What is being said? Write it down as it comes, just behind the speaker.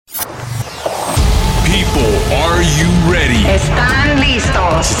Are you ready? ¿Están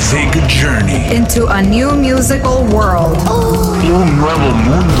listos? To take a journey into a new musical world. Un nuevo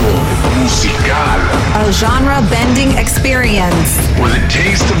mundo musical. A genre-bending experience. With a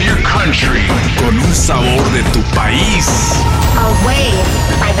taste of your country. Con un sabor de tu país. A wave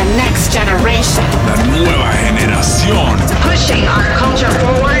by the next generation. La nueva generación. Pushing our culture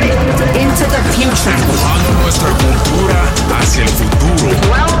forward into the future. Empujando nuestra cultura hacia el futuro.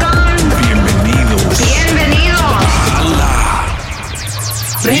 Welcome. Bienvenidos. Bienvenidos. A la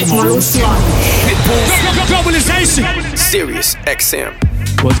Revolución. Globalization. Sirius XM.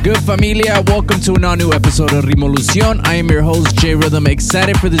 What's good, familia? Welcome to another new episode of Revolución. I am your host, J Rhythm.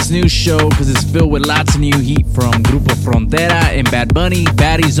 Excited for this new show because it's filled with lots of new heat from Grupo Frontera and Bad Bunny,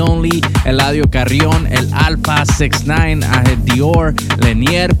 Baddies Only, Eladio Carrión, El Alfa, 6ix9ine, Ángel Dior,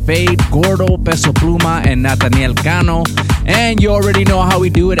 Lenier, Fade, Gordo, Peso Pluma, and Nathaniel Cano. And you already know how we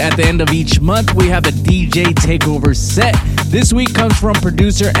do it. At the end of each month, we have a DJ takeover set. This week comes from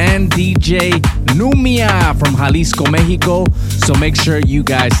producer and DJ Numia from Jalisco, Mexico. So make sure you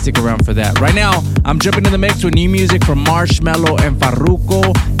guys stick around for that. Right now, I'm jumping in the mix with new music from Marshmello and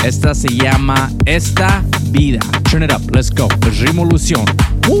Farruko. Esta se llama Esta Vida. Turn it up. Let's go. Es Revolución.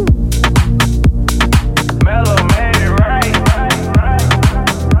 Woo!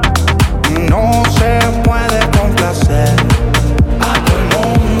 No se puede complacer a todo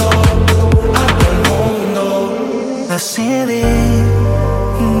el mundo. Decidí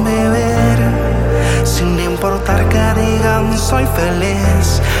vivir sin importar que digan soy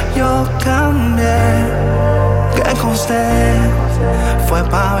feliz. Yo cambié, que con usted fue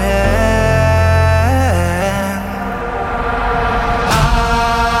pa' bien.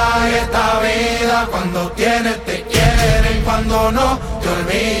 Ay, esta vida cuando tienes te quieren, cuando no te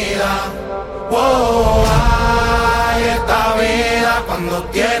olvidan. Wow, ay, esta vida cuando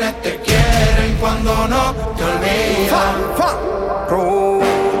tienes te quieren, cuando no te olvidan.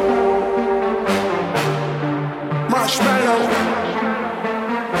 Marshmello.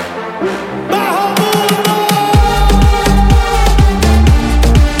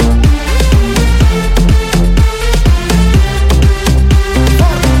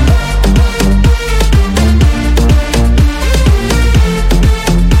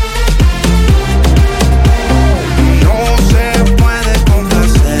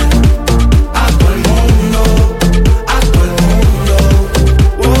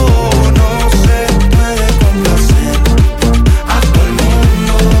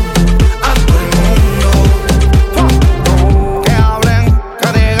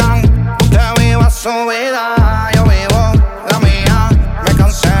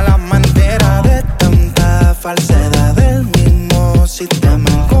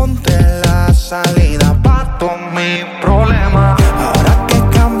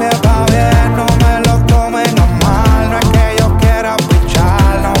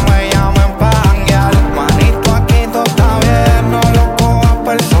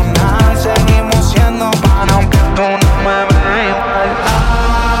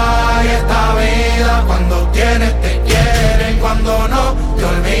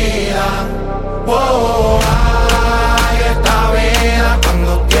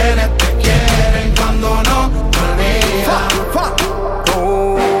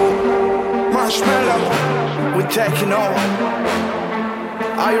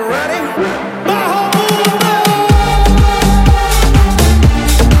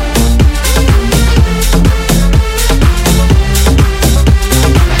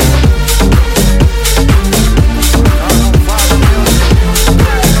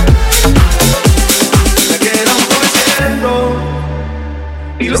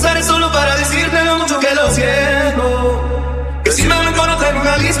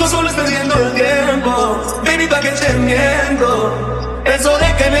 Eso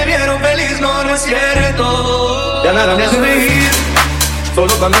de que me vieron feliz no es cierto. Ya nada me hace reír,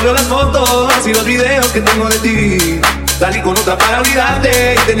 solo cuando veo las fotos y los videos que tengo de ti. Salí con otra para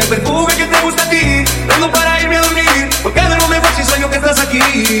olvidarte y tenía el perfume que te gusta a ti. Vengo para irme a dormir, porque duermo mejor si sueño que estás aquí.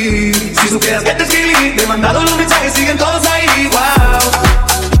 Si supieras que te escribí, te he mandado los mensajes, siguen todos ahí. Wow,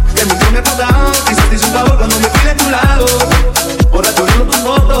 que mucho me ha pasado, quizás un favor cuando me fui de tu lado. Borra todas tus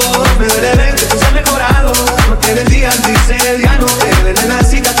fotos, me duele ver que tú se has mejorado. No tienes días, dices, ya no te ven en las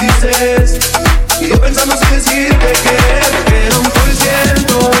cicatrices. Y yo pensando sin decirte que quiero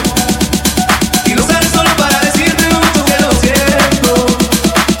 1%. Y lo sabes solo para decirte lo mucho que lo siento.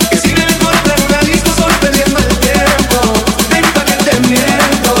 Que si me ven por otra en una disco solo perdiendo el tiempo. Ven pa' que te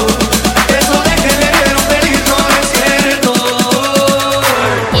miento. Eso de que me vieron feliz no es cierto.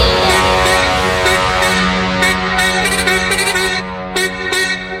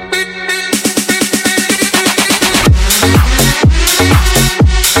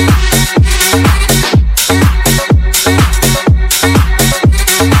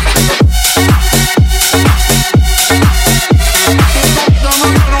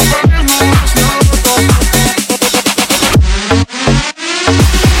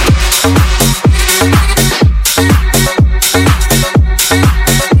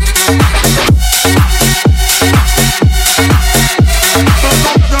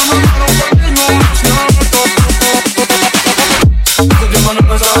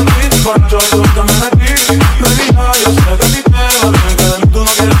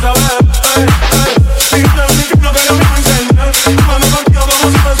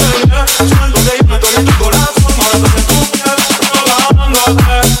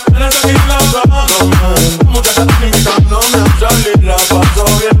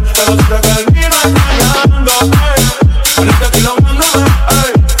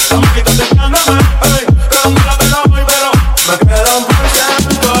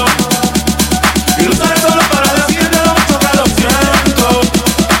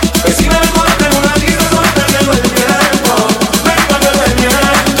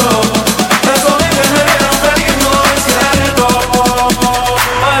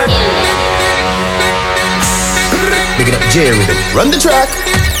 J Rhythm, run the track.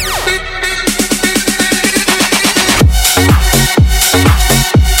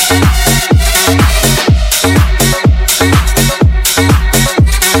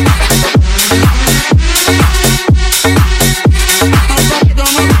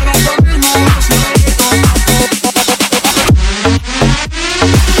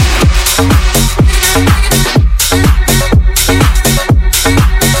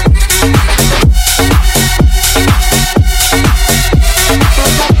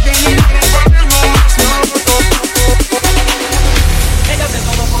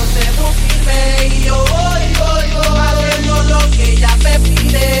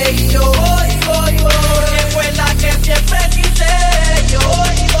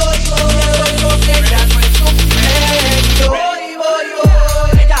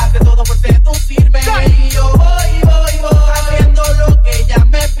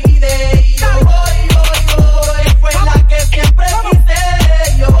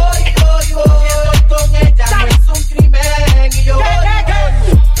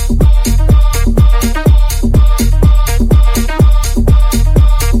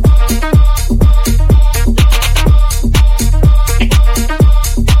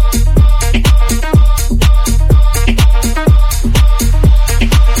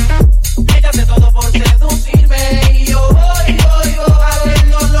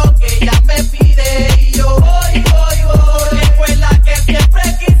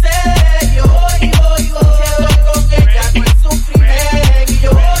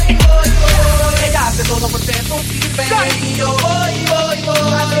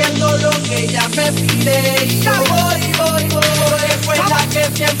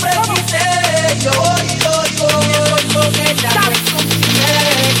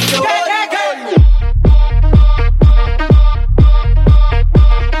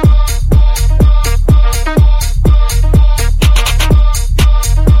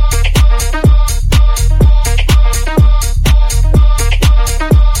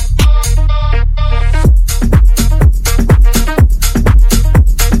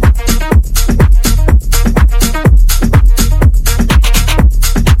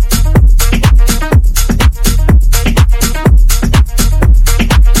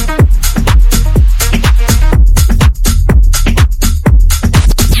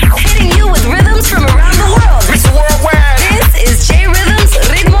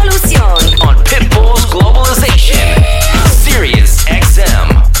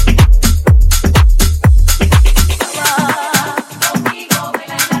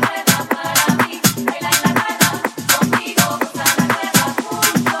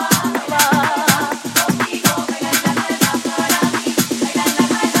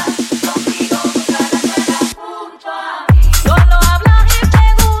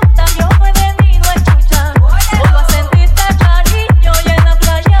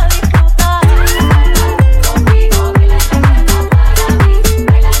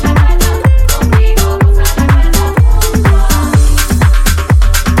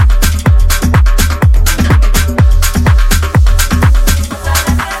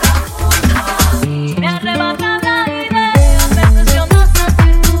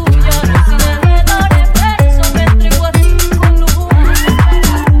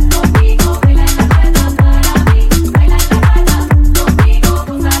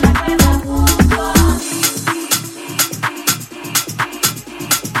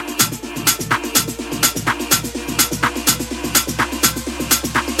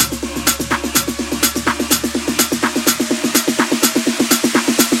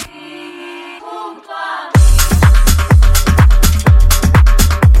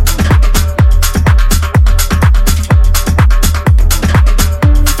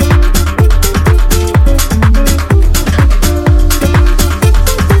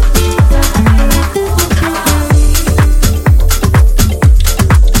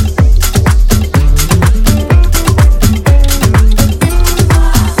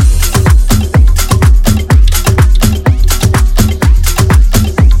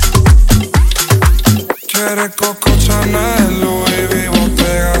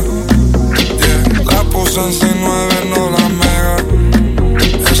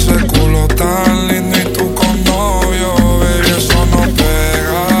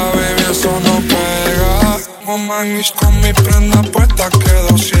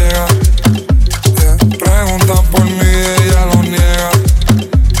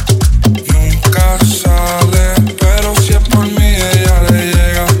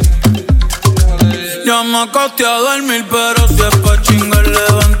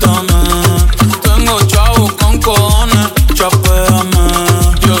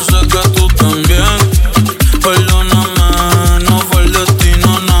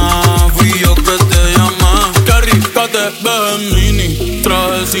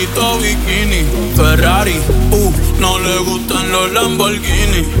 Suavecito bikini, Ferrari, no le gustan los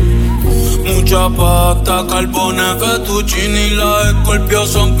Lamborghini. Mucha pasta, carbones, fettuccini. Las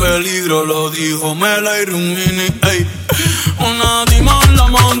escorpios son peligro, lo dijo Mela y Rumini. Ey. Una dima la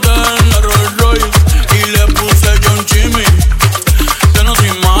monté en la Rolls Royce y le puse John Chimmy. Que no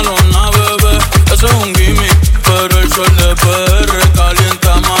soy malo, na bebé, eso es un gimmick. Pero el sol de PR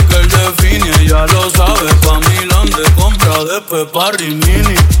calienta más que el de Fini. Ella lo sabe, pa' Milán de compra, después pa'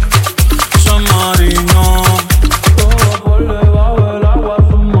 Rimini. San Marino, todo por debajo del agua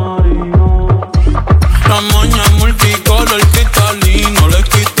submarino. La moña multicolor cristalino, le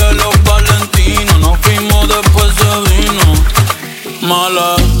quité los valentinos. Nos fuimos, después se vino.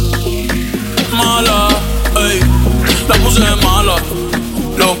 Mala, mala, ey, la puse mala.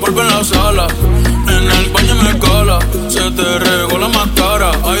 Los golpes en la sala, en el baño me cala. Se te regó la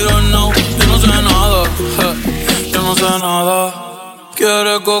máscara. I don't know, yo no sé nada, yo no sé nada.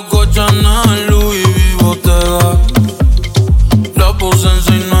 Quiere Coco Chanel, Louis V, Bottega. La puse en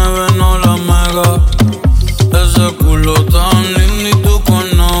 6'9", no la mega. Ese culo tan lindo y tú con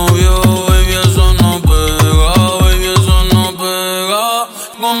novio. Baby, eso no pega, baby, eso no pega.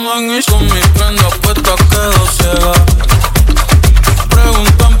 Como en y con mis prendas puestas quedo ciega.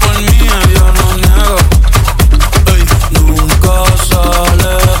 Preguntan por mí, ella no niega. Ey, nunca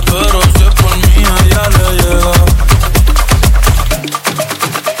sale, pero si es por mí, ella le llega.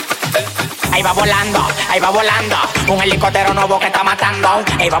 Ahí va volando, un helicóptero nuevo que está matando.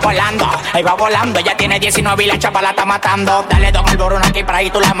 Ahí va volando, ella tiene 19 y la chapa la está matando. Dale dos alborunas aquí para ahí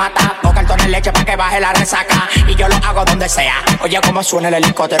tú la matas. O cartones de leche para que baje la resaca. Y yo lo hago donde sea. Oye cómo suena el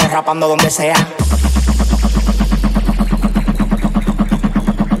helicóptero rapando donde sea.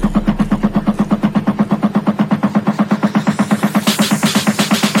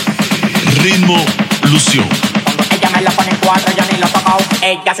 Ritmo Lución. Cuando ella me la pone en 4 yo ni lo toco.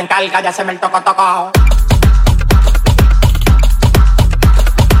 Ella se encarga de hacerme el toco.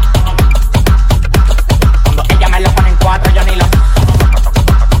 Cuando ella me lo pone en 4 yo ni lo toco.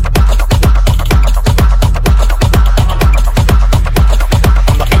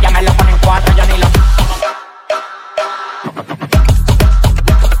 Cuando ella me lo pone en 4 yo ni lo toco.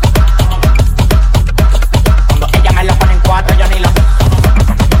 Cuando ella me lo pone en 4 yo ni lo toco.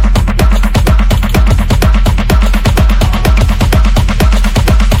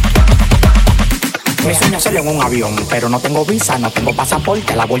 Mi sueño es en un avión, pero no tengo visa, no tengo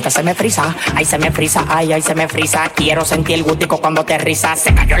pasaporte, la vuelta se me frisa, ay se me frisa, ay se me frisa. Quiero sentir el gustico cuando te risa,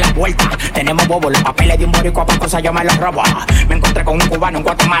 se cayó la vuelta. Tenemos bobo, los papeles de un boricua pa' cosas yo me los robo. Me encontré con un cubano en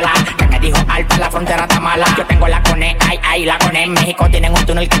Guatemala que me dijo alta, la frontera está mala. Yo tengo la cone, ay la cone. En México tienen un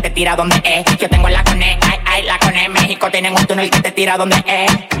túnel que te tira donde es. Yo tengo la cone, ay la cone. En México tienen un túnel que te tira donde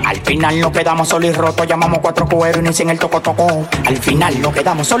es. Al final nos quedamos solos y rotos, llamamos 4 cueros y no hicieron el toco. Al final nos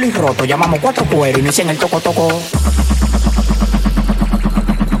quedamos solos y rotos, llamamos 4 cueros y no hicieron el toco. Cuando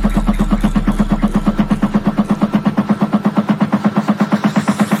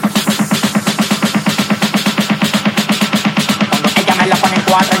ella me la pone en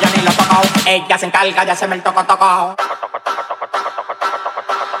 4 yo ni lo toco. Ella se encarga de hacerme el toco. Cuando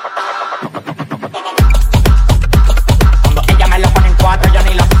ella me la pone en 4 yo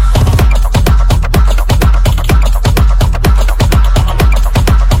ni lo toco.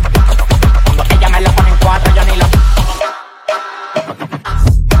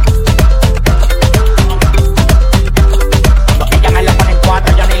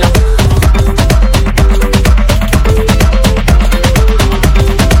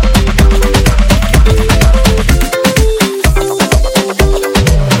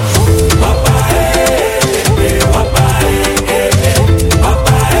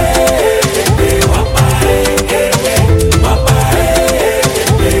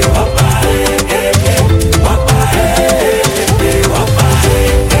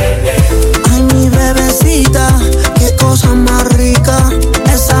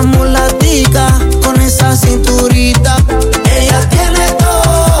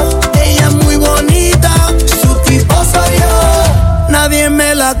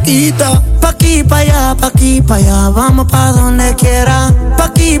 Pa' aquí, pa' allá, vamos pa' donde quiera. Pa'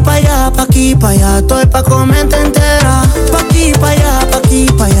 aquí, pa' allá, estoy pa' comerte entera. Pa' aquí, pa'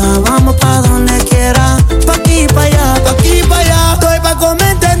 allá, vamos pa' donde quiera. Pa' aquí, pa' allá, estoy pa'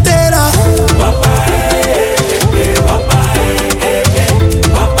 comerte entera.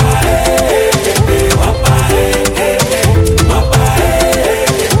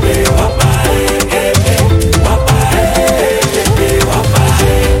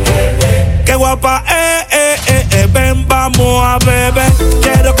 Qué guapa, ven, vamos a beber.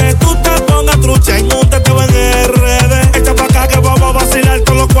 Quiero que tú te pongas trucha y montate en RD. Echa pa' acá que vamos a vacilar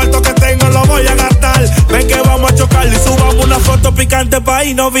con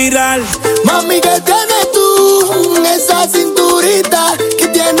vaina viral. Mami, ¿qué tienes tú? Esa cinturita que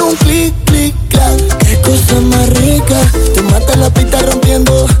tiene un clic, clic, clac. Qué cosa más rica. Te mata la pista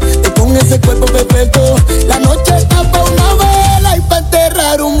rompiendo. Te con ese cuerpo perfecto. La noche está pa' una vela y pa'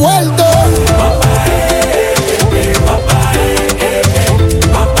 enterrar un muerto.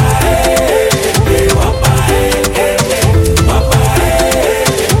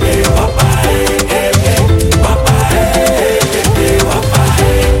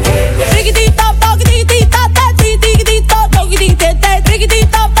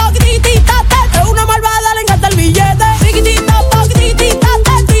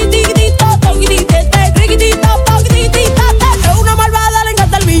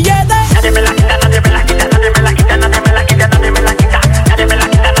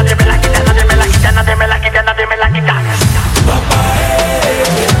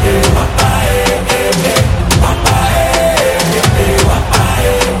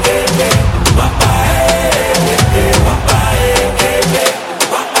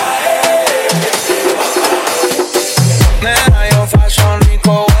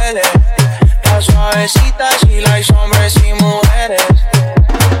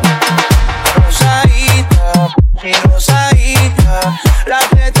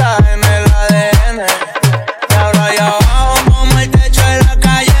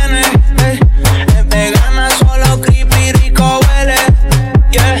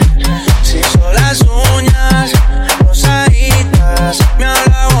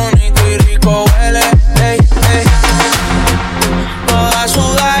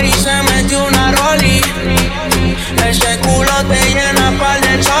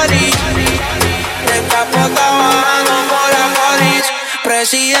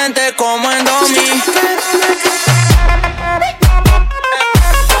 Presidente como en Domi.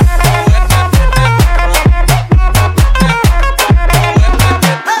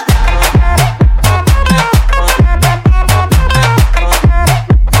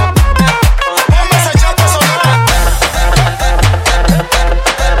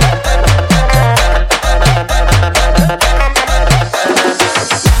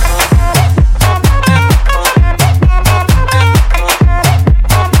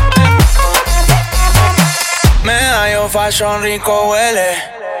 Fashion rico huele,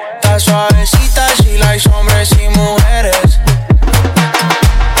 está suavecita, she likes hombres y mujeres.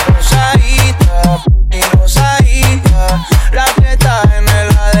 Rosadita, y rosadita, la fiesta en el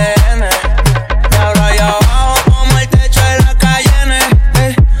ADN. Y ahora allá abajo como el techo de la Cayenne.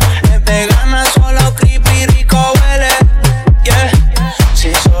 Es vegana, solo creepy, rico huele. Yeah,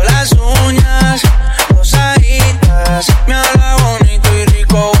 si son las uñas rosaditas, me habla bonito y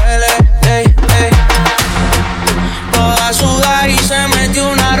rico huele. Suda y se metió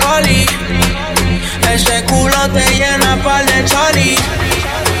una roli. Ese culo te llena pa'l de chori.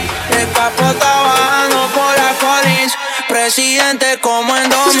 El capo está bajando por la Collins. Presidente como en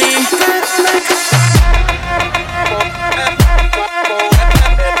Domi.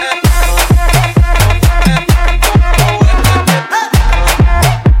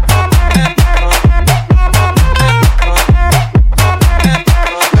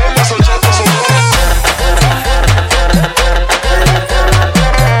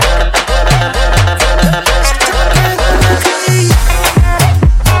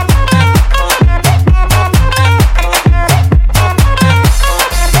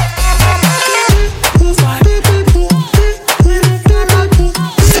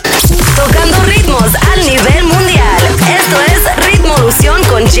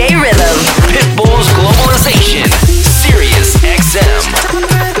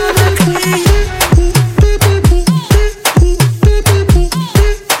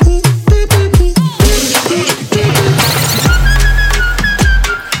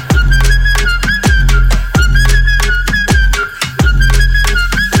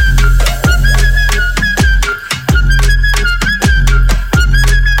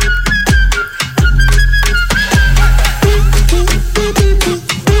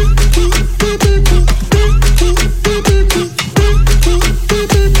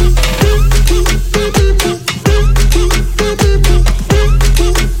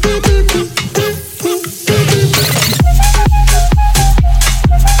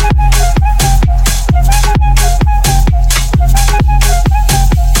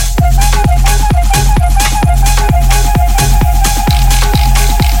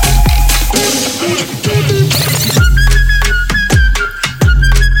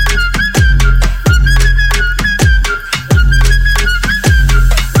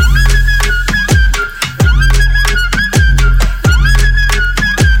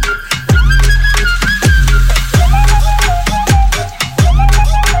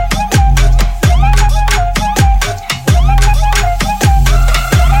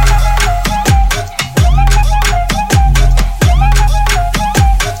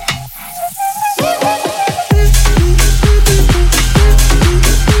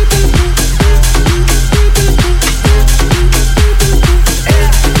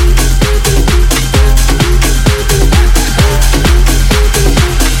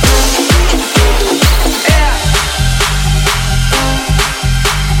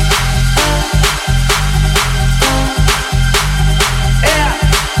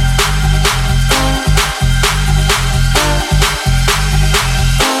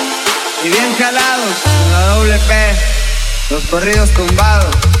 Y bien jalados, con la doble P, los corridos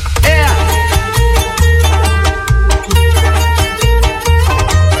tumbados. ¡Ea!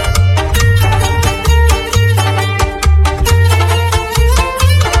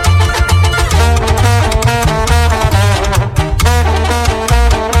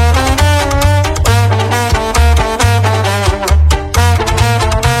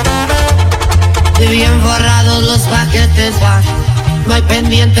 Y bien forrados los paquetes van, no hay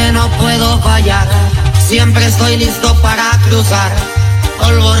pendiente, no puedo fallar. Siempre estoy listo para cruzar,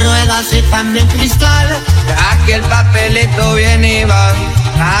 polvo, ruedas y pan de cristal. Aquí el papelito viene y va,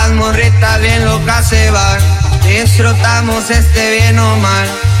 las morritas bien locas se van. Disfrutamos bien o mal,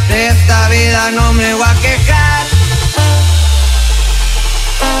 de esta vida no me voy a quejar.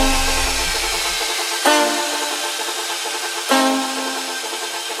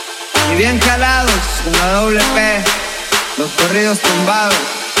 Y bien jalados, con la doble P, los corridos tumbados.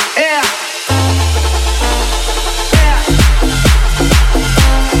 ¡Ea!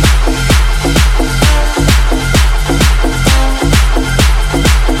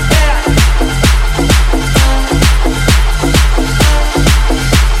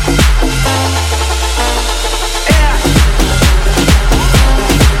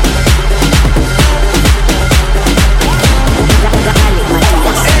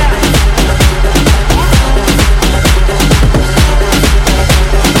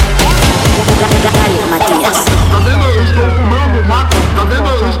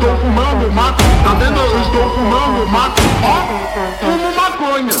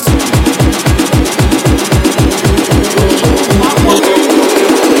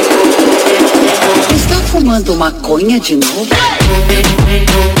 Está fumando maconha de novo?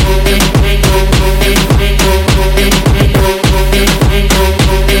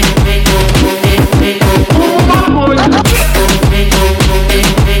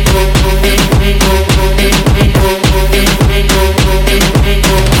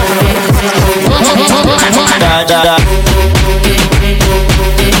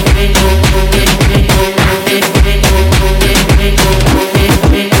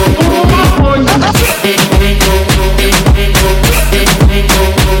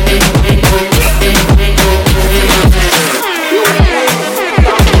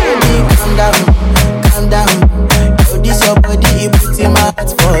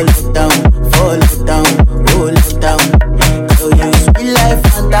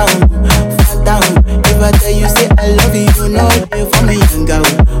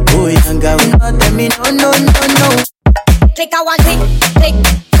 Click a one, click, click,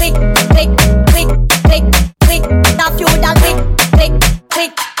 click, click, click, click, click. Now you done click, click,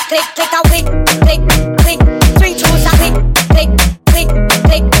 click, click, click a click, click, click. Three choose a click, click, click,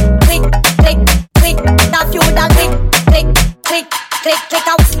 click, click, click, click. Now you done click, click, click, click, click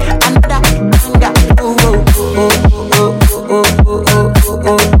a. Oh oh oh oh oh oh oh oh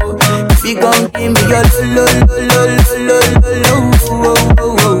oh. Be gon' give me your lo lo lo lo lo lo lo. Oh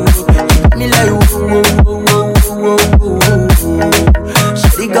oh oh. Me like oh oh oh oh oh oh.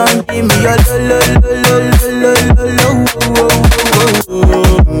 She gon' give me your lo lo lo lo lo lo lo.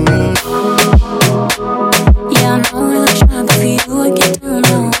 Yeah, I know I look shy, but for you I get down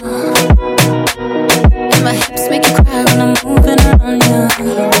low. And my hips make you cry when I'm moving around you.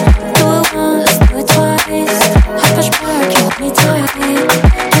 Do it once, do it twice. I push back, you hold me tight.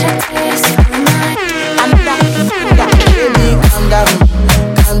 Get a taste of the night. Baby, calm down,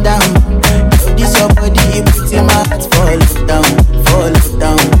 calm down. Yo, this your body, it puts in my heart for lockdown, roll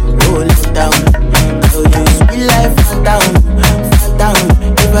it down. Yo, you sweet life, fan down.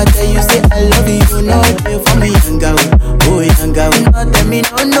 If I tell you say I love you, you know it for me, young girl, oh young girl. No, tell me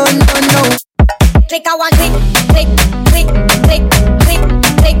no. Click a one, click, click, click, click, click,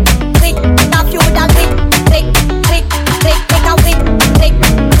 click, click. Now you done click, click, click, click, click a click, click,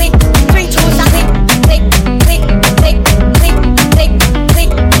 click. Three choose a click, click, click, click, click, click,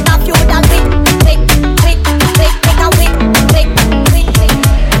 click. Now you done click, click, click, click, click a click, click, click, click.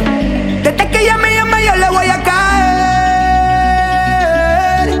 Desde que ella me llama yo le voy a caer.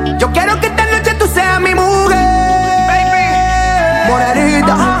 Yo quiero que esta noche tú seas mi mujer, baby.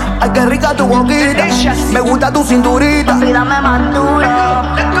 Morenita, ay qué rica tu boquita. Me gusta tu cinturita. Dame más duro.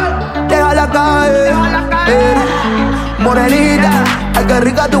 Déjala caer. Morenita, ay qué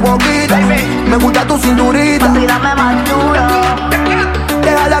rica tu boquita. Me gusta tu cinturita. Dame más duro.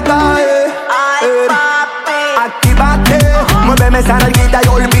 Déjala caer. Ay, papi. Actívate, muéveme esa nalguita y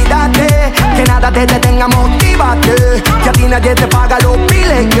olvídate que nada te detenga, motívate. Que a ti nadie te paga los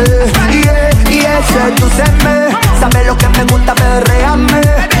biles, y ese tú séme. Sabes lo que me gusta, perréame.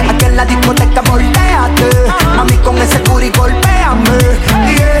 Aquí en la discoteca volteate. Mami con ese curi golpéame.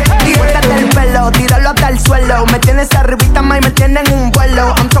 suelo. Me tienes arribita, ma, y me tienen en un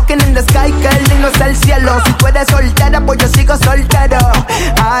vuelo. I'm talking in the sky, que el lindo es el cielo. Si tú eres soltera, pues yo sigo soltero.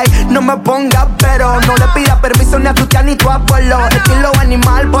 Ay, no me pongas pero. No le pidas permiso ni a tu tía ni tu abuelo. Estilo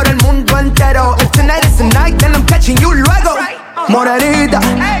animal por el mundo entero. If tonight is the night, then I'm catching you luego. Morenita,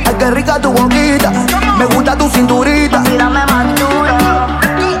 ay, qué rica tu boquita. Me gusta tu cinturita. Tírame más duro.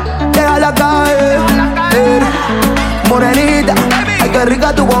 Déjala caer. Morenita, ay, qué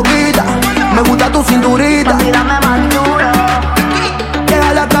rica tu boquita. Me gusta tu cinturita. Tírame más duro.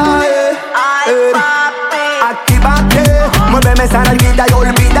 Déjala caer. Ay, papi. Actívate, muéveme esa nalguita y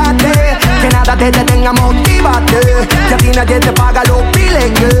olvídate que nada te detenga, motívate. Que a ti nadie te paga los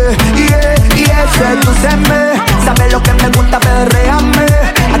biles. Sedúceme, sabes lo que me gusta, perréame.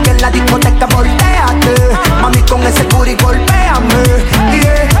 Aquí en la discoteca volteate. Mami con ese booty golpéame.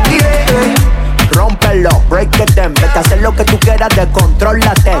 Rómpelo, break it down. Vete a hacer lo que tú quieras,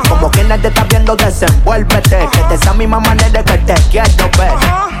 descontrólate. Como que nadie está viendo, desenvuélvete. Que te esa misma manera que te quiero ver.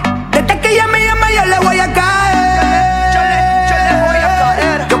 Desde que ella me llama yo le voy a caer. Yo le voy a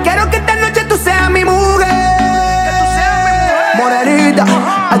caer. Yo quiero que esta noche tú seas mi mujer. Que tú seas mi mujer. Morenita,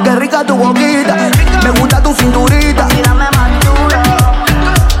 ay, qué rica tu boquita. Me gusta tu cinturita. Tírame más duro.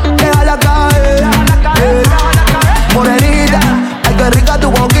 Déjala caer. Morenita, ay, qué rica tu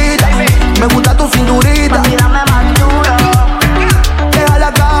boquita. Me gusta tu cinturita. Tírame más duro.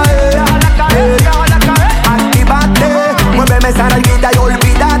 Déjala caer. Actívate, muéveme esa nalguita y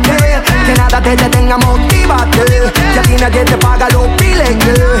olvídate que nada te detenga, motívate. Que a ti nadie te paga los biles.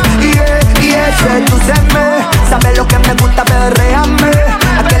 Sedúceme, sabes lo que me gusta, perréame.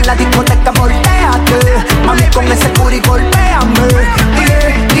 Aquí en la discoteca volteate. Mami con ese booty golpéame.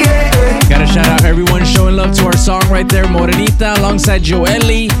 Gotta shout out everyone showing love to our song right there, Morenita, alongside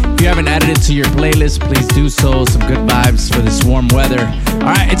Joely. If you haven't added it to your playlist, please do so. Some good vibes for this warm weather.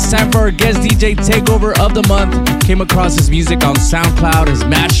 Alright, it's time for our guest DJ takeover of the month. Came across his music on SoundCloud. His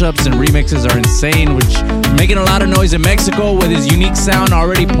mashups and remixes are insane, which are making a lot of noise in Mexico with his unique sound,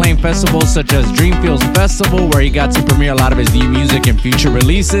 already playing festivals such as Dreamfields Festival, where he got to premiere a lot of his new music and future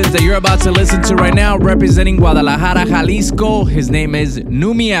releases that you're about to listen to right now. Representing Guadalajara, Jalisco, his name is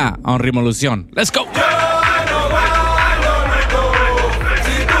Numia on Rimolucion. Let's go!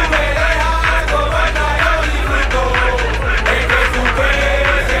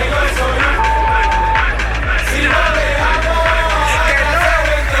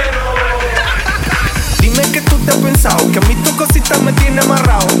 Te has pensado que a mí tu cosita me tiene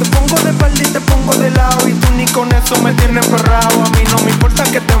amarrado. Te pongo de espalda y te pongo de lado, y tú ni con eso me tienes emperrado. A mí no me importa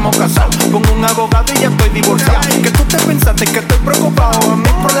que estemos casados, pongo un abogado y ya estoy divorciado. Que tú te pensaste que estoy preocupado, a mí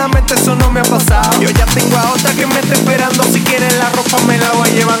por la mente eso no me ha pasado. Yo ya tengo a otra que me está esperando, si quieres la ropa me la voy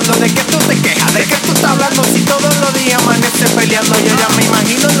llevando. ¿De qué tú te quejas? ¿De qué tú estás hablando? Si todos los días amanece peleando, yo ya me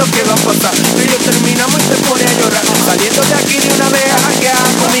imagino lo que va a pasar. Tú y yo terminamos y te pone a llorar, saliendo de aquí de una vez a hackear,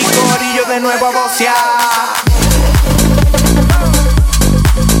 con mi corillo de nuevo a vocear.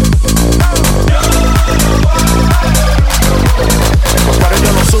 Pero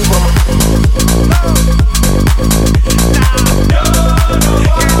yo no sufro,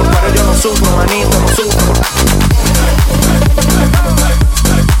 pero yo no sufro, manito, no sufro.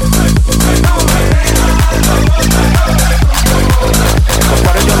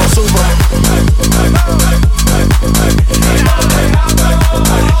 Pero yo no sufro.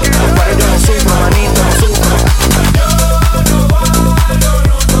 Pero yo no sufro, manito, no sufro.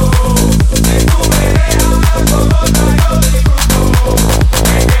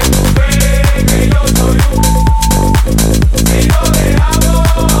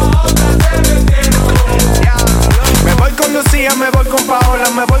 Me voy con Paola,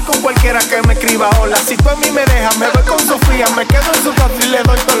 me voy con cualquiera que me escriba hola. Si tú a mí me dejas, me voy con Sofía, me quedo en su casa y le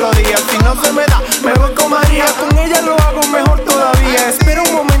doy todos los días. Si no se me da, me voy con María, con ella lo hago mejor todavía. Espera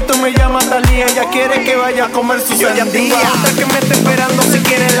un momento, me llama Talía, ella quiere que vaya a comer su sandía. Ya tengo a otra que me está esperando, si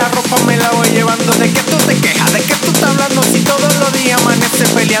quiere la ropa me la voy llevando. ¿De qué tú te quejas? ¿De qué tú estás hablando? Si todos los días amanece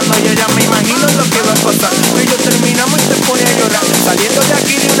peleando, yo ya me imagino lo que va a pasar. Tú y yo terminamos y te pone a llorar, saliendo de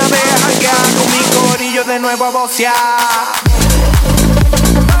aquí de una vez a hackear, con mi corillo de nuevo a vocear.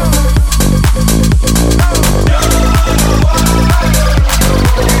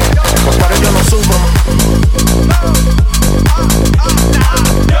 Pero yo no sufro.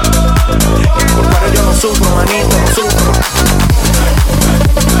 Pero yo no sufro, manito, no sufro.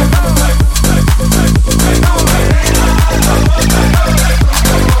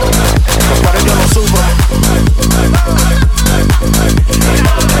 Pero yo no sufro.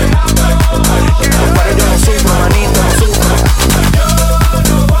 Pero yo no sufro, manito, no sufro.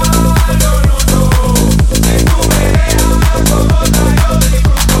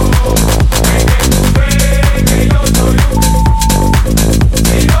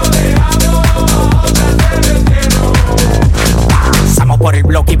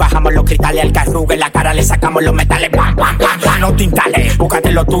 sacamos los metales. Blan, blan, blan, blan, no te instales.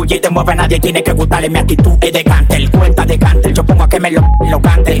 Búscate lo tuyo y te mueve, nadie tiene que gustarle. Mi actitud es de Gantel, cuenta de Gantel. Yo pongo a que me lo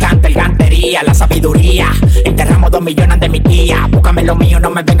cante, el gantería, la sabiduría. Enterramos 2 millones de mi tía. Búscame lo mío,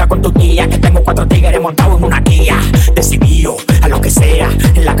 no me venga con tu tía. Que tengo 4 tigres montados en una tía. Decidido a lo que sea,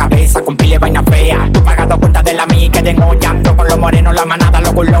 en la cabeza con pile vaina fea. Tú pagado cuenta de la mía que degollando con los morenos, la manada,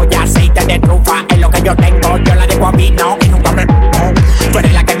 los culos y aceite de trufa. Es lo que yo tengo, yo la dejo a vino y nunca me... Tú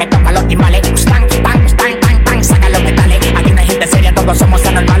eres la que me toca los timbales. Stan, stan, stan, stan, stan, saca los metales. Aquí no hay gente seria, todos somos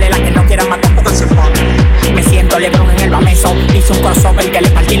anormales. Las que no quieran matar porque se ponen. Me siento Lebron en el bameso. Hice un crossover que le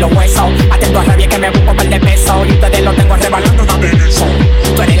partí los huesos. Atento a rabia que me busco par de peso. Y ustedes lo tengo rebalando también eso.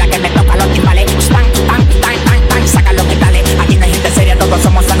 Tú eres la que me toca los timbales. Stan, stan, stan, stan, stan, saca los metales. Aquí no hay gente seria, todos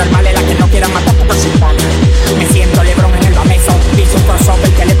somos anormales. Las que no quieran matar porque se ponen. Me siento Lebron en el bameso. Hice un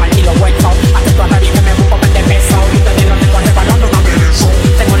crossover que le partí los huesos. Atento a rabia que me busco par de peso. Y ustedes lo tengo rebalando también eso.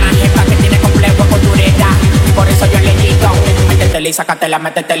 Tengo una jefa que tiene complejo con dureza. Por eso yo le digo, métetela y sácatela,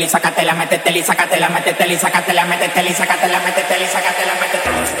 métetela y sácatela, métetela y sácatela, métetela y sácatela, métetela y sácatela, métetela y sácatela,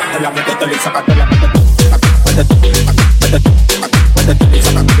 métetela y sácatela, métetela y sácatela,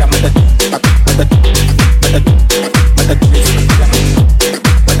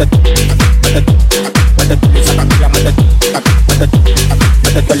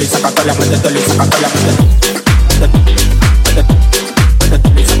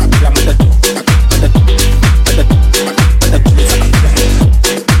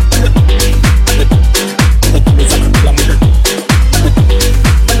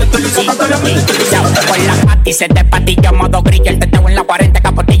 se te patillo, modo grillo, el teteo en la 40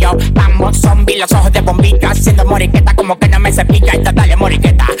 capotillo. Vamos, zombie, los ojos de bombilla, haciendo moriqueta como que no me se pica. Dale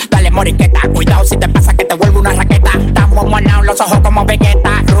moriqueta, cuidado si te pasa que te vuelve una raqueta. Estamos monados, los ojos como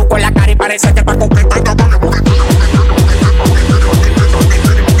Vegeta, ruco en la cara y parece que pa' coqueta. Dale moriqueta.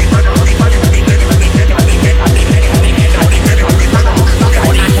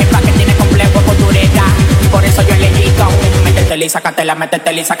 Una jefa que tiene complejo con dureza, por eso yo le digo, métetela y sácatela,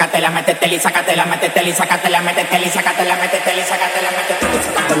 métetela y sácatela, métetela y sácatela, métetela y sácatela, métetela y sácatela, métetela y sácatela, métetela y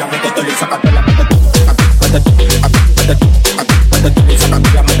sácatela, métetela y sácatela,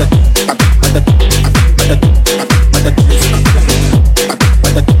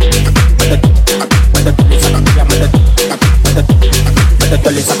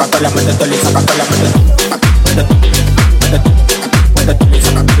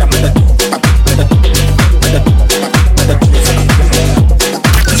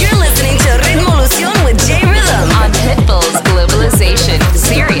 You're listening to Ritmolución with J Rhythm on Pitbull's Globalization,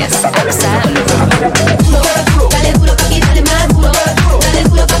 Sirius XM. Dale duro pa' que dale más duro. Dale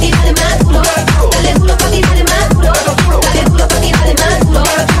duro pa' que dale más duro. Dale duro pa' que dale más duro. Dale duro pa' que dale más duro.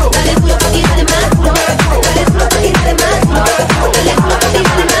 Dale duro pa' que dale más duro. Dale duro pa' que dale más duro. Dale duro pa' que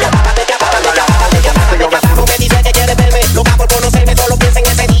dale más duro. Me dice que quiere verme, loca por conocerme, solo piensa en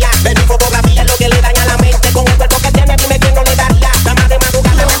ese día. Ver mi fotografía es lo que le daña la mente. Con el cuerpo que tiene, dime quién no le daría. La más de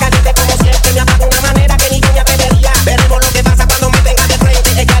madrugada me caliente como siempre. Me apaga de una manera que ni yo me atrevería. Veremos lo que pasa cuando me tenga de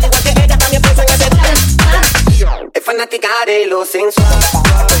frente. Es que al igual que ella también pienso en ese día. Es fanática de lo sensual.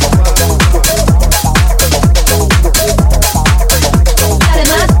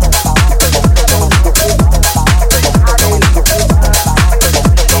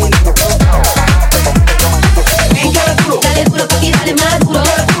 Dale duro pa' que dale más duro.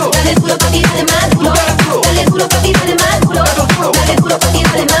 Dale duro pa' que dale más duro. Dale duro pa' que dale más duro. Dale duro pa' que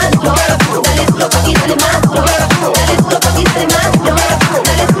dale más duro. Dale duro pa' que dale más duro. Dale duro pa' que dale más duro.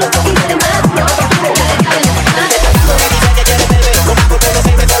 Dale duro pa' que dale más duro.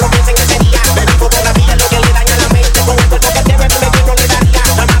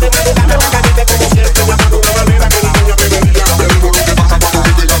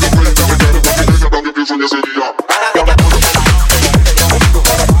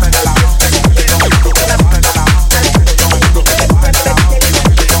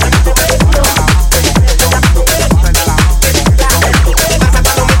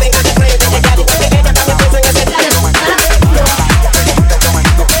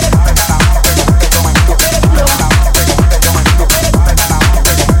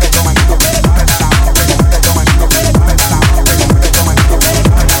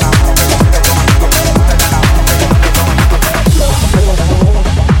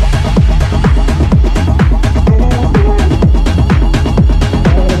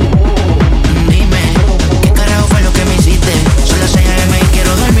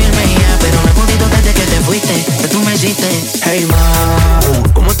 Hey ma,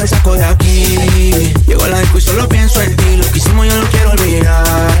 ¿cómo te saco de aquí? Llego a la disco y solo pienso en ti. Lo que hicimos yo lo quiero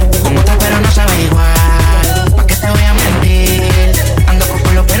olvidar. Como estás pero no sabes igual. ¿Pa' qué te voy a mentir? Ando con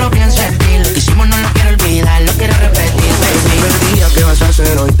culo pero pienso en ti. Lo que hicimos no lo quiero olvidar.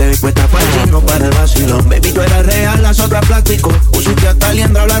 no para el vacilón. Baby, tú eras real, las otras plástico. Pusiste hasta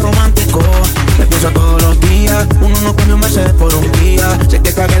aliendra, habla romántico. Te pienso todos los días. Uno no come un mes por un día. Sé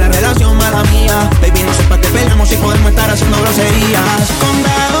que cagué la relación, mala mía. Baby, no sé pa' qué peleamos si podemos estar haciendo groserías.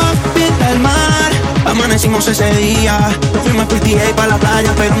 Condado, pinta el mar. Amanecimos ese día. Nos fuimos a PTA pa' la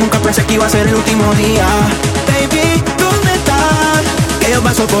playa, pero nunca pensé que iba a ser el último día. Baby, ¿dónde estás? Que yo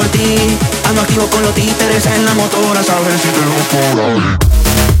paso por ti. Ando activo con los títeres en la motora, saber si te lo por ahí.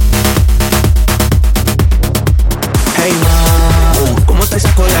 Hey ma, ¿cómo te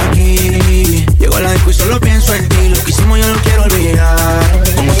saco de aquí? Llego a la disco y solo pienso en ti. Lo que hicimos yo no quiero olvidar.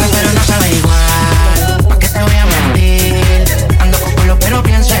 Como te pero no sabe igual. ¿Pa' qué te voy a mentir? Ando con culo pero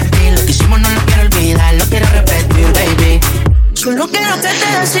pienso en ti. Lo que hicimos no lo quiero olvidar, lo quiero repetir, baby. Solo quiero que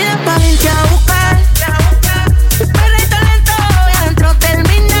te decidas para irte a buscar. Perrito lento y adentro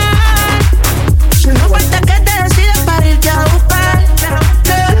terminar. Solo falta que te decidas para irte a buscar.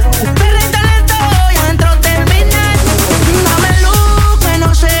 Perrito lento y adentro terminar. Dame luz que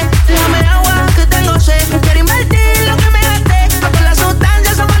no sé, dame agua que tengo sed. Quiero invertir lo que me gasté. Porque las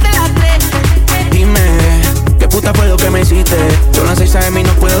sustancias son más de las 3. Dime, ¿qué puta fue lo que me hiciste? Son las 6 AM y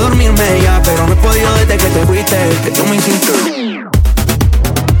no puedo dormirme ya. Pero no he podido desde que te fuiste, que tú me hiciste.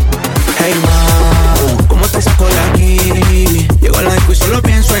 Hey ma, ¿cómo te saco de aquí? Llego a la disco y solo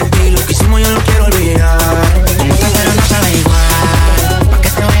pienso en ti. Lo que hicimos yo no quiero olvidar. Como te pero no sabe igual. ¿Pa' qué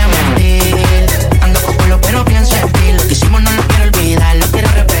te voy a mentir? Ando con culo pero pienso en ti. Lo que hicimos no lo quiero olvidar, lo quiero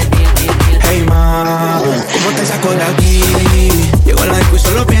repetir. Hey ma, ¿cómo te saco de aquí? Llego a la disco y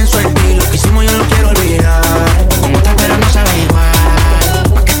solo pienso en ti. Lo que hicimos yo no quiero olvidar. Como te pero no sabe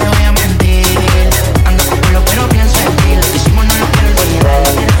igual. ¿Pa' qué te voy a mentir? Ando con culo pero pienso en ti. Lo que hicimos no lo quiero olvidar.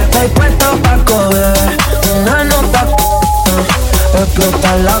 Estoy puesto pa' coger una nota,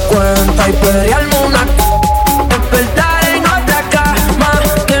 explotar la cuenta y pelearme una. Despertar en otra cama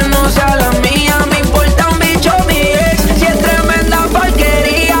que no sea la mía. Me importa un bicho mi ex si es tremenda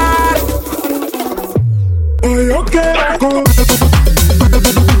porquería. Hoy yo quiero comer.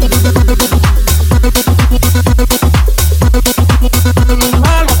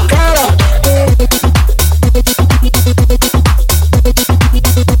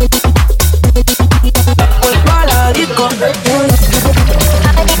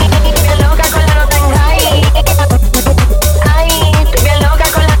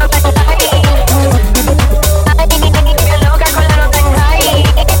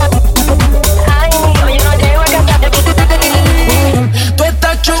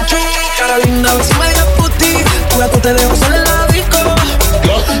 Te dejo sola en la disco.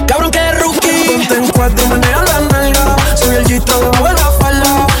 Cabrón que rookie. Ponte en 4, menea la nalga. Soy el gistro debajo de la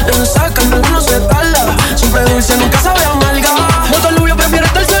falda. En sacarme no se tarda. Siempre dulce, nunca sabe amarga. Moto Lubio prefiere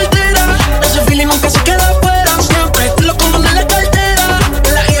estar soltera. Ese feeling nunca se queda afuera. Siempre te lo como en la cartera.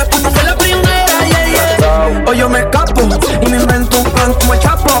 En la guía puta fue la primera, yeah, yeah. Hoy yo me escapo y me invento un plan como el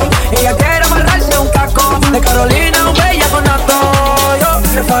Chapo. Ella quiere amarrarse un caco. De Carolina, un bella con nato. Yo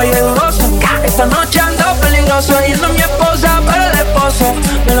le fallé dudoso. Esta noche ando peligroso. Ella no es mi esposa, pero el esposo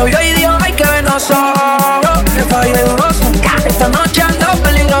me lo vio y dijo, ay, qué venoso. Yo le fallé dudoso. Esta noche ando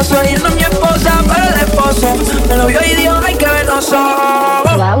peligroso. Ella no es mi esposa, pero el esposo me lo vio y dijo, ay, qué venoso.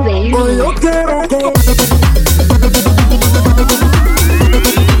 Wow, baby. Hoy yo quiero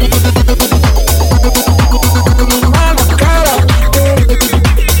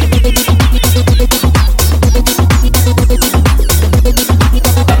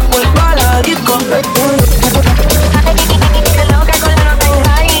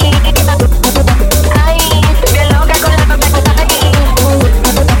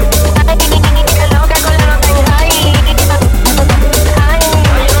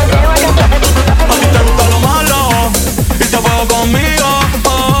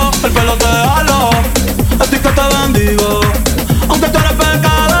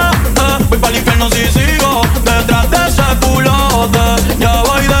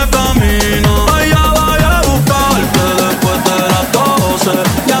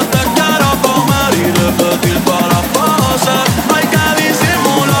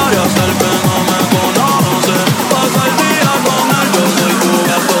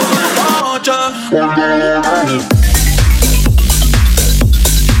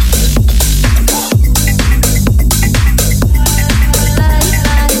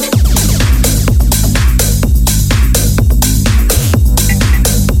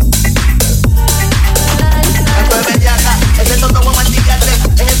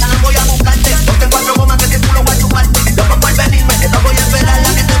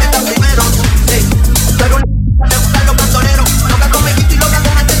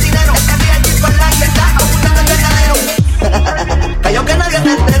Cayó que nadie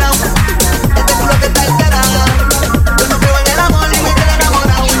me ha enterado.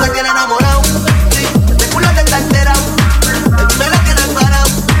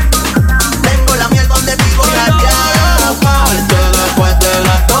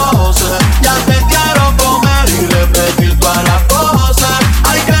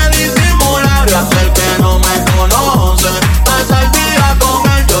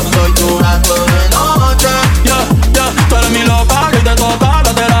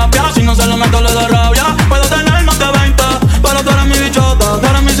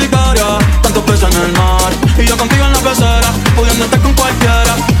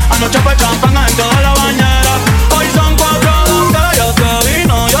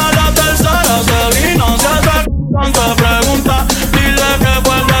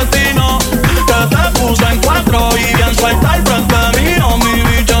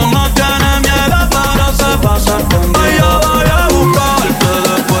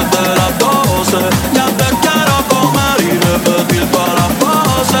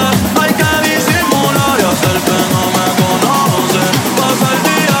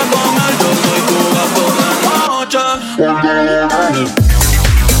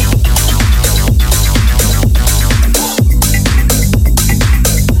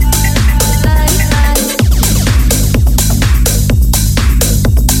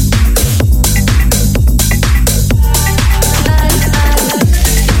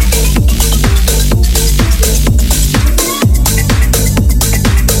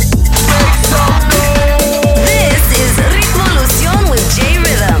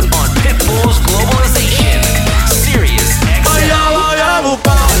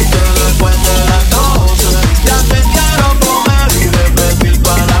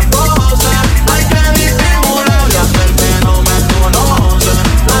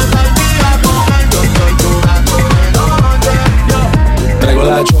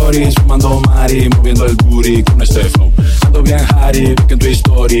 las choris fumando mari, moviendo el booty con este flow. Ando bien Harry, vi que en tu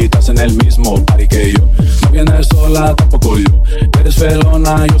story estás en el mismo party que yo. No vienes sola, tampoco yo. Eres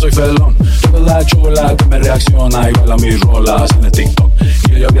felona, yo soy felón. Toda la chula que me reacciona y baila mis rolas en el TikTok.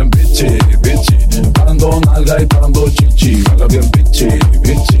 Y ella bien bitchy, bitchy, parando nalga y parando chichi. Baila bien bitchy,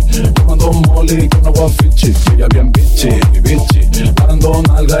 bitchy, tomando molly con agua fichi. Y ella bien bitchy, bitchy, parando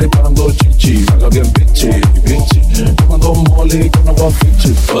nalga y parando chichi. Baila bien bitchy, bitchy, tomando molly con agua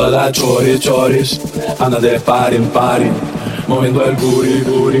fichi. Toda la choris, anda de party en party, moviendo el booty,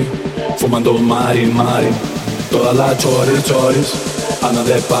 booty, fumando mari. Toda la choris, anda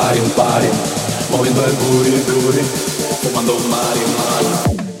de party en party, moviendo el booty, fumando mari.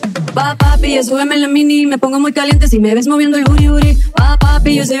 Va papi, ya súbeme la mini. Me pongo muy caliente si me ves moviendo el booty. Va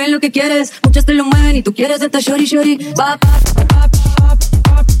papi, yo sé bien lo que quieres. Muchas te lo mueven y tú quieres esta shorty. Va papi, va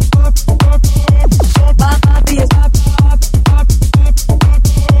papi,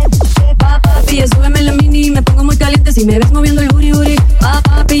 va papi, ya súbeme la mini. Me pongo muy caliente si me ves moviendo el booty. Va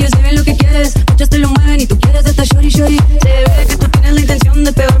papi, yo sé bien lo que quieres. Muchas te lo mueven y tú quieres esta shorty. Se ve que tú tienes la intención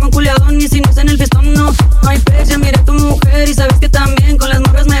de pegarme un culiadón. Y si no es en el fiestón, no hay pex. Ya miré a tu mujer y sabes que también con las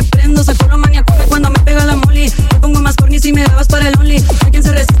morras me prendo. Saco lo maníaco cuando me pega la molly. Me pongo más corny si me dabas para el only. Hay quien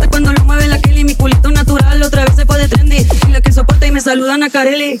se resiste cuando lo mueve la Kelly. Mi culito natural otra vez se fue de trendy. Y la que soporta y me saludan a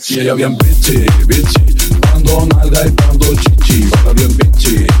Carelli. Y ella bien bitchy, bitchy, parando nalga y parando chichi. Baila bien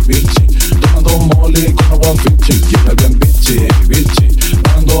bitchy, bitchy, tomando molly con agua fichi. Y ella bien bitchy, bitchy,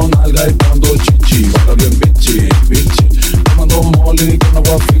 parando nalga y parando chichi. Baila bien bitchy, bitchy, tomando molly con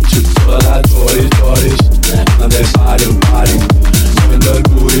agua fichi. Toda la choris, anda de party en party, moviendo el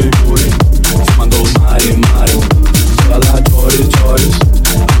booty, fumando mari. Toda la choris,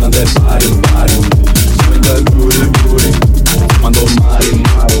 anda de party en party, moviendo el booty, fumando mari.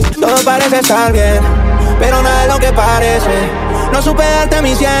 Todo parece estar bien, pero nada es lo que parece. No supe darte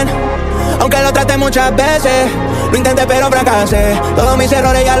mi 100, aunque lo traté muchas veces. Lo intenté pero fracasé, todos mis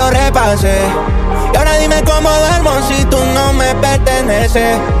errores ya los repasé. Y ahora dime cómo duermo si tú no me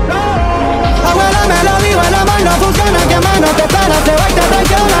perteneces. Abuela me lo dijo, el amor no funciona. Que mano te espera, se va y te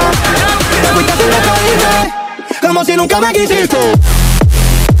traiciona. Te fuiste sin despedirte, como si nunca me quisiste.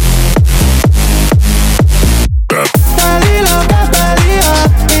 Te di lo que pedía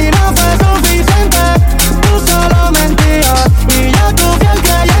y no fue suficiente. Tú solo mentías y yo tu fiel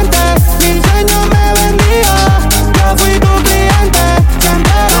creyente. Mi sueño me vendía, yo fui tu cliente.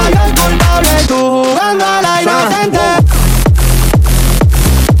 Siempre era yo el culpable, tú jugando a la inocente.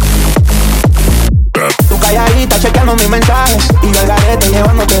 Tú calladita chequeando mis mensajes y yo al garete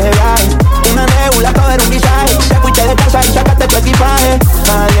llevándote de viaje. Una nebula, todo era un visaje. Te fuiste de casa y sacaste tu equipaje.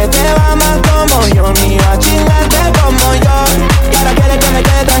 Nadie te va más como yo, ni a chingarte como yo. Y ahora quieres que me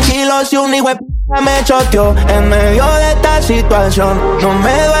quede tranquilo si un hijo de p*** me choteó en medio de esta situación. No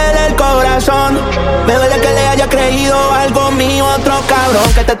me duele el corazón, me duele que le haya creído algo mío otro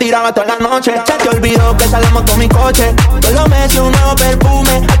cabrón que te tiraba toda la noche. Se te olvidó que salimos con mi coche. Todos los meses un nuevo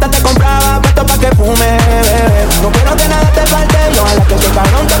perfume, hasta te compraba puesto pa' que fume, bebé. No quiero que nada te falte, yo ojalá que ese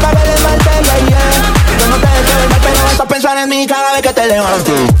cabrón te pague el esmalte, yeah. Yo no te deseo el mal, pero vas a pensar en mí cada vez que te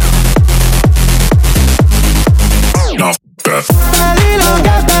levantes. No, te di lo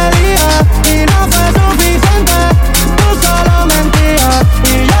que pedía y no fue suficiente. Tú solo mentías y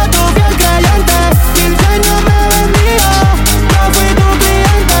yo tu fiel creyente. Mi sueño me vendía, yo fui tu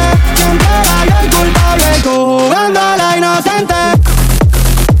cliente. Siempre era yo el culpable, tú jugando a la inocente.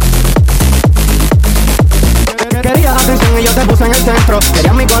 Querías atención y yo te puse en el centro.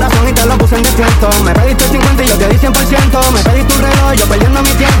 Querías mi corazón y te lo puse en desierto. Me pediste 50 y yo te di 100%. Me pediste un reloj y yo perdiendo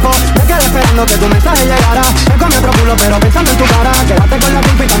mi tiempo. Me quedé esperando que tu mensaje llegara. Me comí otro culo pero pensando en tu cara. Quédate con la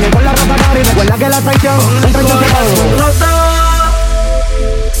culpa y también con la ropa cara. Y recuerda que la traición entre tus roto.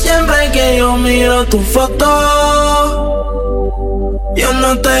 Siempre que yo miro tu foto, yo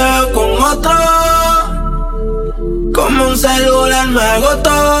no te veo con otro. Como un celular me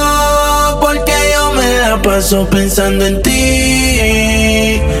agotó, porque yo me la paso pensando en ti.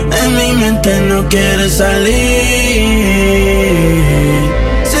 En mi mente no quiere salir.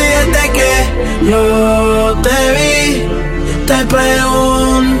 Si desde que yo te vi, te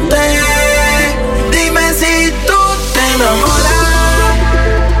pregunté, dime si tú te enamoras.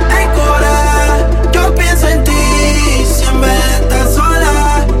 Yo pienso en ti, siempre estás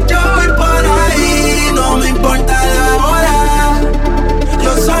sola. Yo voy por ahí, no me importa la hora.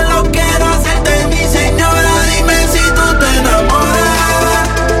 Yo solo quiero hacerte mi señora. Dime si tú te enamoras.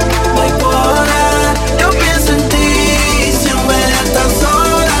 Voy por ahí, yo pienso en ti, siempre estás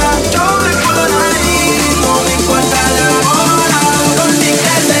sola. Yo voy por ahí, no me importa la hora. Con mi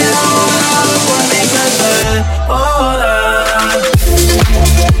que sea.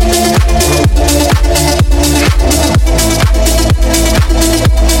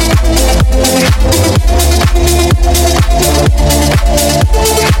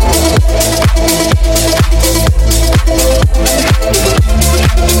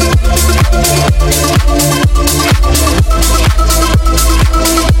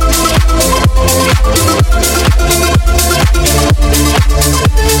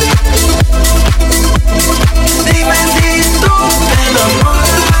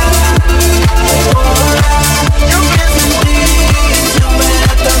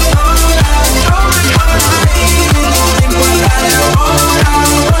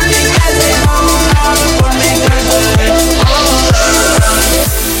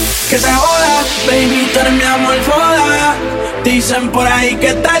 mi amor foda. Dicen por ahí que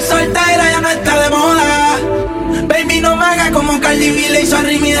estás soltera, ya no está de moda. Baby, no me hagas como Cardi B le hizo a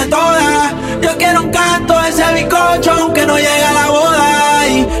Rimi de toda. Yo quiero un canto de ese bizcocho aunque no llegue a la boda.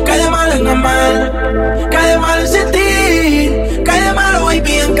 Y cae de malo en amar, cae de malo en sentir, cae de malo,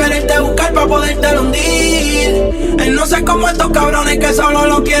 baby, en quererte buscar pa' poderte hundir. Él no sé cómo estos cabrones que solo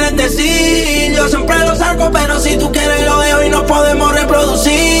lo quieren decir. Yo siempre lo saco, pero si tú quieres lo dejo y nos podemos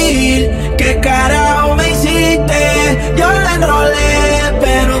reproducir. ¿Qué carajo me hiciste? Yo le enrolé,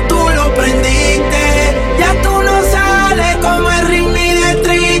 pero tú lo prendiste. Ya tú no sales como el Rimi de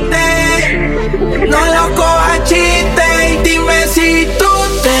triste. No lo cojas chiste y dime si tú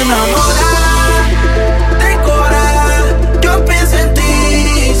te enamoras, te coras. Yo pienso en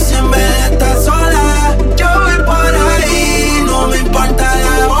ti, si en vez de estar sola. Yo voy por ahí, no me importa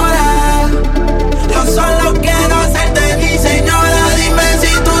la hora. Yo solo quiero hacerte mi señora. Dime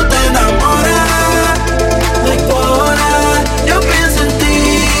si tú te enamoras, te coras. Yo pienso en ti,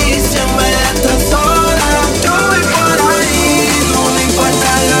 si en vez de estar sola. Yo voy por ahí, no me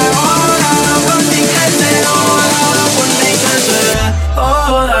importa la hora. Por mí que se joda, por mí que se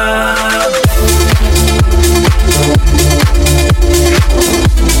joda.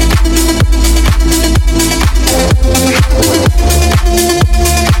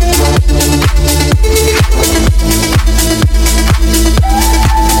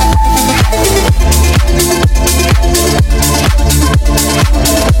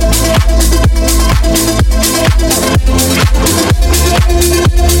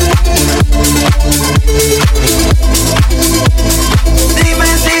 Dime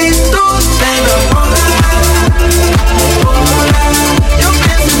si tú te enamoras, yo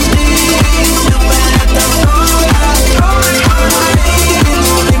pienso en ti, si en vez de estar sola. Yo voy por ahí,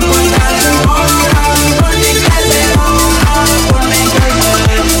 no me importa la hora. Por mí que se joda, por mí que se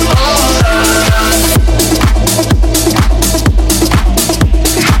joda.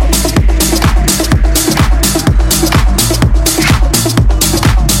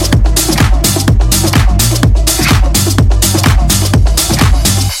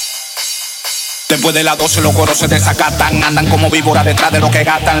 Después de las 12 los coros se desacatan. Andan como víboras detrás de lo que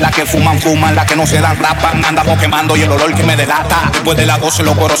gastan. Las que fuman, fuman, las que no se dan, rapan. Andamos quemando y el olor que me delata. Después de las 12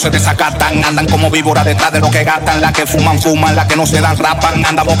 los coros se desacatan. Andan como víboras detrás de lo que gastan. Las que fuman, fuman, las que no se dan, rapan.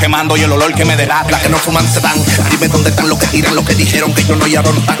 Andamos quemando y el olor que me delata. Las que no fuman se dan. Dime dónde están los que tiran, los que dijeron que yo no iba a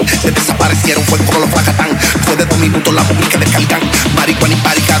tan. Se desaparecieron, fue como los fracatán. Fue de 2 minutos la movie que descargan. Marihuana y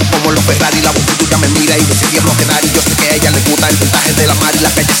paricar como los Ferrari. La voz tuya me mira y decidí bloquear. Y yo sé que a ella le gusta el voltaje de la mar. Y la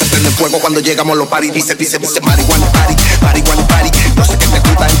calle se prende en fuego cuando llegamos los paris. Dice marihuana party, marihuana party. No sé qué te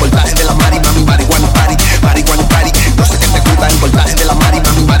gusta el voltaje de la mari, mami, marihuana party, marihuana party. No sé qué te gusta el voltaje de la mari,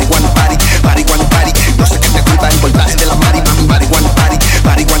 mami, marihuana party, marihuana party. No sé qué te gusta el voltaje de la mari, mami, marihuana party,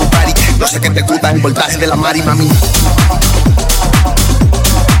 marihuana party. No sé qué te gusta el voltaje de la mari, mami.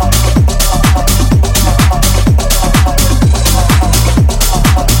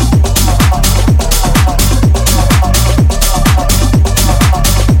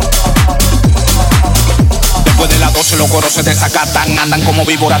 Los coros se desacatan, andan como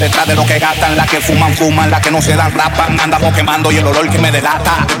víboras detrás de lo que gastan. Las que fuman, fuman, las que no se dan, rapan. Andamos quemando y el olor que me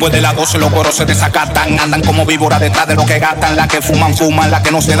delata. Después de las 12 los coros se desacatan, andan como víboras detrás de lo que gastan. Las que fuman, fuman, las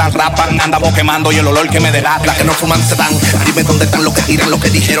que no se dan, rapan. Andamos quemando y el olor que me delata. Las que no fuman se dan. Dime dónde están los que tiran, los que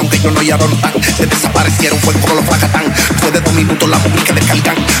dijeron que yo no iba a tan. Se desaparecieron, fue como los fracatán. Fue de 2 minutos la movie que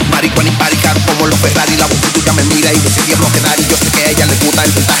descargan. Marihuana y paricar como los Ferrari. La voz tuya me mira y decidí bloquear. Y yo sé que a ella le gusta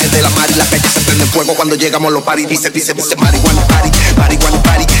el voltaje de la mar. Y la calle se prende en fuego cuando llegamos los paris. Dice marihuana party, marihuana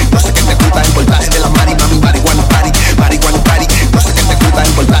party. No sé qué te gusta el voltaje de la mari, mami, marihuana party, marihuana party. No sé qué te gusta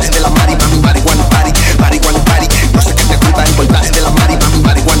el voltaje de la mari, mami, marihuana party, marihuana party. No sé qué te gusta el voltaje de la mari, mami,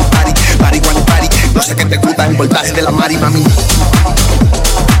 marihuana party, marihuana party. No sé qué te gusta el voltaje de la mari, mami.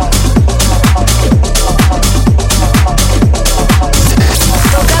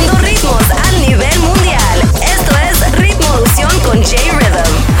 Tocando ritmos a nivel mundial. Esto es Ritmolución con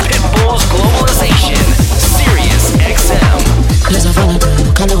J-Rhythm. Pitbull's Globalization. Sirius XM. Les afánate,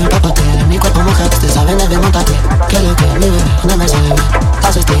 buscando un papote. Mi cuerpo mojado, te saben de montarte. Que lo que mi bebé no me sabe.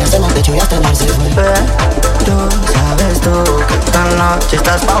 A sus tías en el techo y hasta el mar se fue. Tú sabes tú que esta noche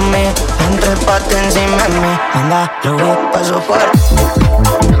estás pa' mí. Entrépate encima de mí. Anda, yo voy paso fuerte.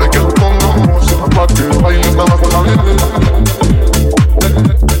 Quiere que lo pongamos pa' que bailes bajo la bebé.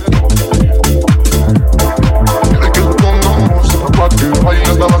 Quiere que lo pongamos pa' que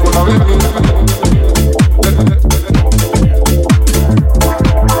bailes bajo la bebé.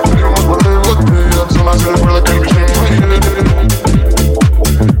 Tenemos un par de botellas, son las que recuerda que lo hicimos ayer.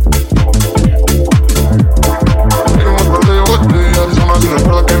 Tenemos un par de botellas, son las que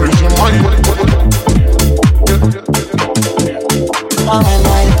recuerda que lo hicimos ayer.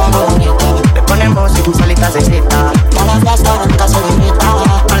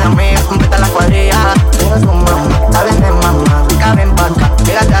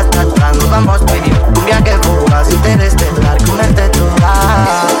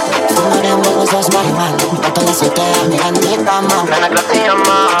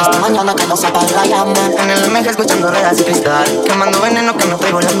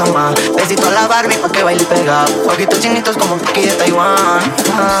 bailando más. Besito a la Barbie pa' que baile pegado. Ojitos chinitos como un piqui de Taiwán.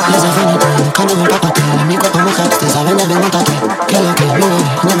 Les definite, buscando un papate. Mi cuerpo mujer, te saben de bien montate. Que lo que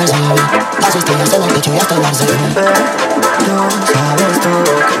no me sabe. Las estrellas en el techo y hasta el darse. Tú sabes todo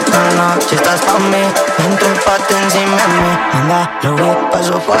que la noche estás pa' mí. Entrépate encima de mí. Anda, lo vi,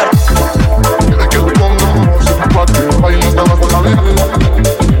 paso fuerte. Quiere que te pongamos pa' que bailes bajo la vida.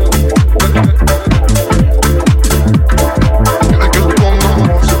 Quiere que te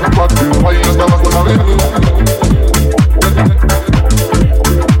pongamos pa' que bailes bajo la vida.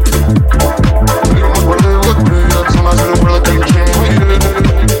 Yo me acuerdo de aquella zona, se recuerda que lo hicimos ayer.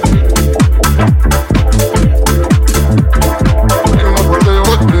 Yo me acuerdo de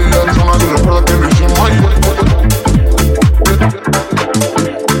aquella zona, se recuerda que lo hicimos ayer.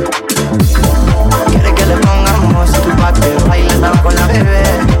 Quiere que le pongamos pa' que bailes bajo la bebé.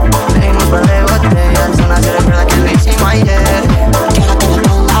 Venimos por de botella, el zona se recuerda que lo hicimos ayer. Quiero que le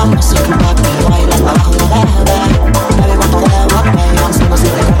pongamos pa' que bailes bajo la bebé. Bebimos por de botella, el zona se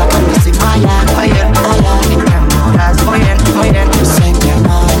recuerda que lo hicimos ayer. Ayer, y me enamoras muy bien, muy bien. Sin que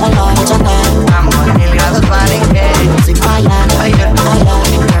no lo echen. Amor, 1000 grados Fahrenheit. Sin fallar, Ayer,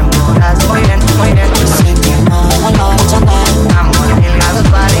 y me enamoras muy bien, muy bien. sin que no lo echen. Amor, 1000 grados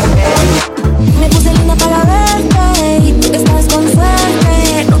Fahrenheit. Me puse linda para verte y tú que estás con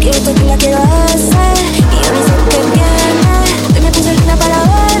suerte. No quiero tequila, quiero ese. Y yo no sé qué viene. Hoy me puse linda para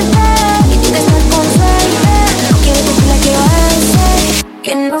verte y tú que estás con suerte. No quiero tequila, quiero ese.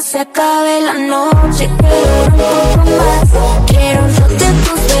 Que no se acabe la noche, quiero un poco más. Quiero un shot de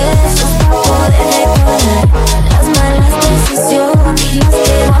tus besos para poder recordar las malas decisiones y las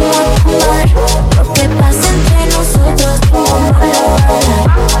que vamos a tomar. Lo que pasa entre nosotros, como no lo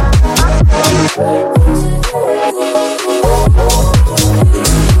hablar.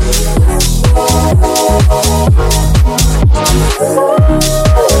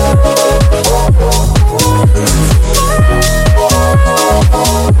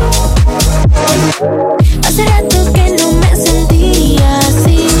 Hace rato que no me sentía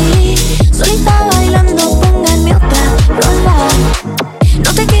así, solita bailando, pónganme otra rola.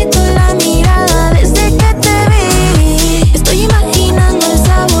 No te quito la mirada desde que te vi. Estoy imaginando el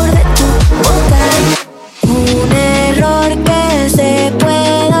sabor de tu boca. Un error que se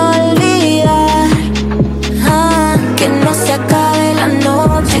puede olvidar. Que no se acabe la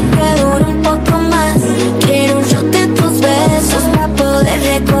noche, que dure un poco más. Quiero un shot de tus besos para poder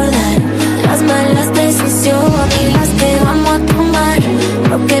recordar las malas decisiones y las que vamos a tomar.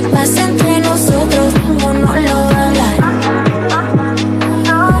 Lo que pasa entre nosotros, como no lo va a hablar.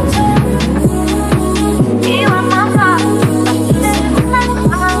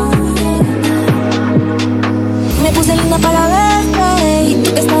 Me puse linda para verte y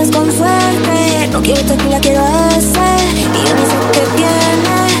tú que estás con suerte. No quiero tequila, quiero ese. Y yo no sé qué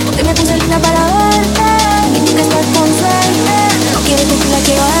tiene. Hoy me puse linda para verte y tú que estás con suerte. No quiero tequila,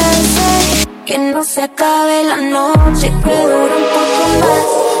 quiero ese. Que no se acabe la noche, que dure un poco más.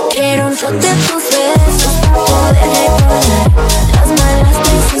 Quiero un shot de tus besos para poder recordar las malas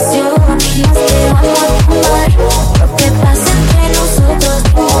decisiones y las que vamos a tomar. Lo que pasa entre nosotros,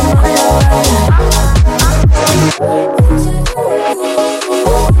 como no lo va a hablar.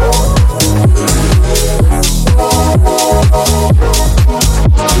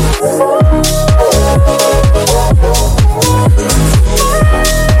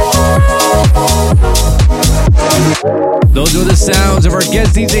 Those were the sounds of our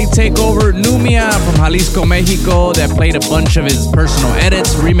guest DJ Takeover, Numia from Jalisco, Mexico, that played a bunch of his personal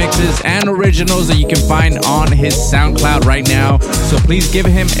edits, remixes, and originals that you can find on his SoundCloud right now. So please give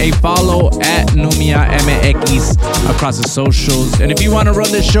him a follow at Numia MX across the socials. And if you want to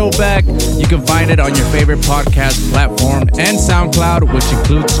run the show back, you can find it on your favorite podcast platform and SoundCloud, which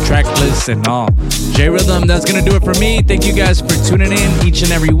includes track lists and all. J-Rhythm, that's going to do it for me. Thank you guys for tuning in each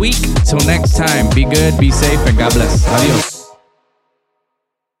and every week. Till next time, be good, be safe, and God bless. Adios.